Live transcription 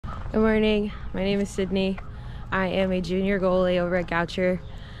Good morning, my name is Sydney. I am a junior goalie over at Goucher,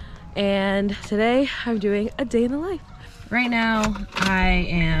 and today I'm doing a day in the life. Right now, I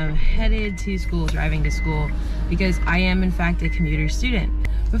am headed to school, driving to school, because I am in fact a commuter student.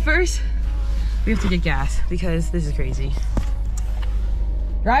 But first, we have to get gas because this is crazy.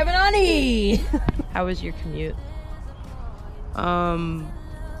 Driving on E! How was your commute?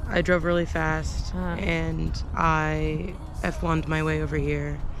 I drove really fast and I F1'd my way over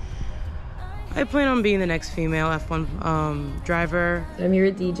here. I plan on being the next female F1 driver. I'm here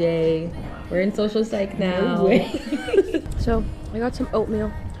with DJ. We're in social psych now. No way. So I got some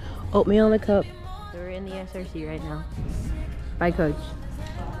oatmeal in a cup. So we're in the SRC right now. Bye, coach.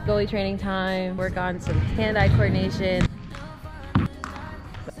 Goalie training time. Work on some hand-eye coordination.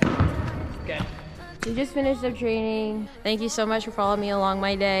 We just finished up training. Thank you so much for following me along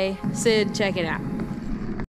my day. Sid, check it out.